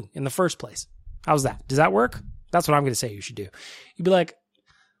to you in the first place. How's that? Does that work? That's what I'm going to say you should do. You'd be like,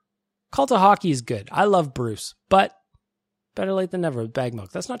 Cult of Hockey is good. I love Bruce, but better late than never with Bagmilk.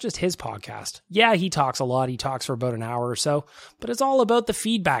 That's not just his podcast. Yeah, he talks a lot. He talks for about an hour or so, but it's all about the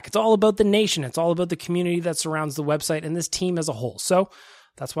feedback. It's all about the nation. It's all about the community that surrounds the website and this team as a whole. So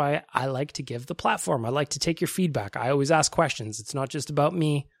that's why I like to give the platform. I like to take your feedback. I always ask questions. It's not just about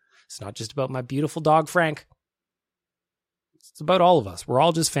me. It's not just about my beautiful dog, Frank. It's about all of us. We're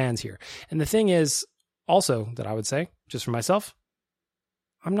all just fans here. And the thing is also that I would say, just for myself,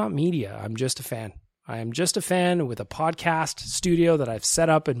 I'm not media. I'm just a fan. I am just a fan with a podcast studio that I've set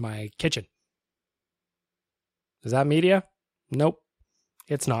up in my kitchen. Is that media? Nope,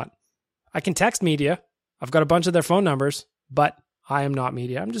 it's not. I can text media. I've got a bunch of their phone numbers, but I am not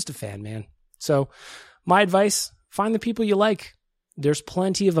media. I'm just a fan, man. So my advice, find the people you like. There's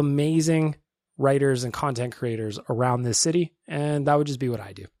plenty of amazing writers and content creators around this city, and that would just be what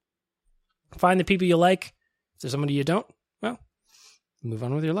I do. Find the people you like. If there's somebody you don't, well, move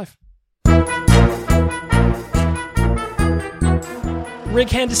on with your life. Rig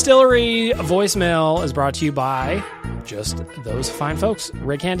Hand Distillery voicemail is brought to you by just those fine folks.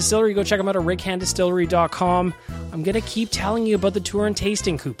 Rig Hand Distillery, go check them out at righanddistillery.com. I'm going to keep telling you about the tour and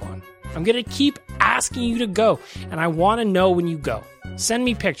tasting coupon. I'm going to keep asking you to go, and I want to know when you go. Send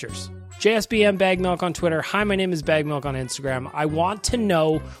me pictures. JSBM Bagmilk on Twitter. Hi, my name is Bagmilk on Instagram. I want to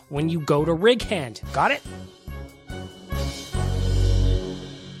know when you go to Rig Hand. Got it?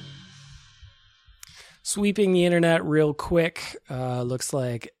 Sweeping the internet real quick, looks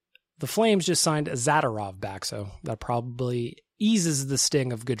like the Flames just signed Zadorov back, so that probably eases the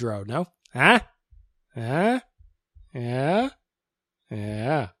sting of Gaudreau, no? Huh? Huh? Yeah?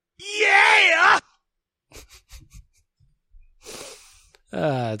 Yeah. Yeah!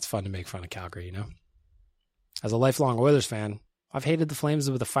 It's fun to make fun of Calgary, you know? As a lifelong Oilers fan, I've hated the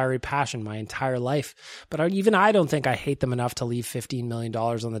Flames with a fiery passion my entire life, but even I don't think I hate them enough to leave $15 million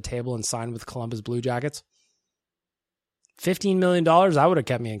on the table and sign with Columbus Blue Jackets. $15 million, that would have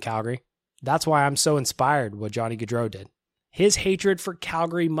kept me in Calgary. That's why I'm so inspired what Johnny Gaudreau did. His hatred for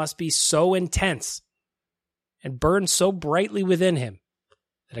Calgary must be so intense and burned so brightly within him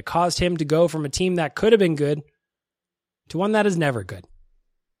that it caused him to go from a team that could have been good to one that is never good.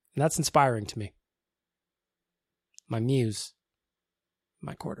 And that's inspiring to me. My muse,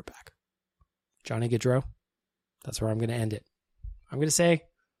 my quarterback, Johnny Gaudreau. That's where I'm going to end it. I'm going to say,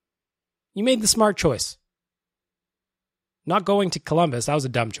 you made the smart choice. Not going to Columbus, that was a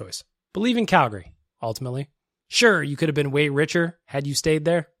dumb choice. But leaving Calgary, ultimately. Sure, you could have been way richer had you stayed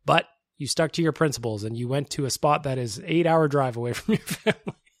there, but you stuck to your principles and you went to a spot that is 8-hour drive away from your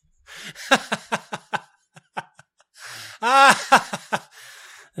family.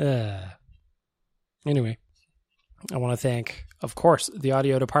 Anyway, I want to thank, of course, the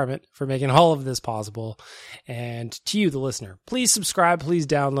audio department for making all of this possible. And to you, the listener, please subscribe, please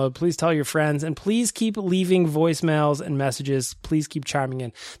download, please tell your friends, and please keep leaving voicemails and messages. Please keep chiming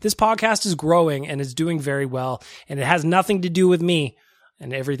in. This podcast is growing and is doing very well, and it has nothing to do with me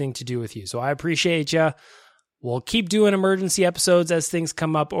and everything to do with you. So I appreciate you. We'll keep doing emergency episodes as things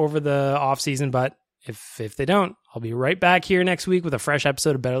come up over the off season, but if they don't, I'll be right back here next week with a fresh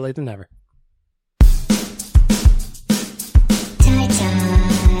episode of Better Late Than Never.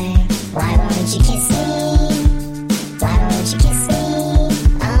 Why won't you kiss me?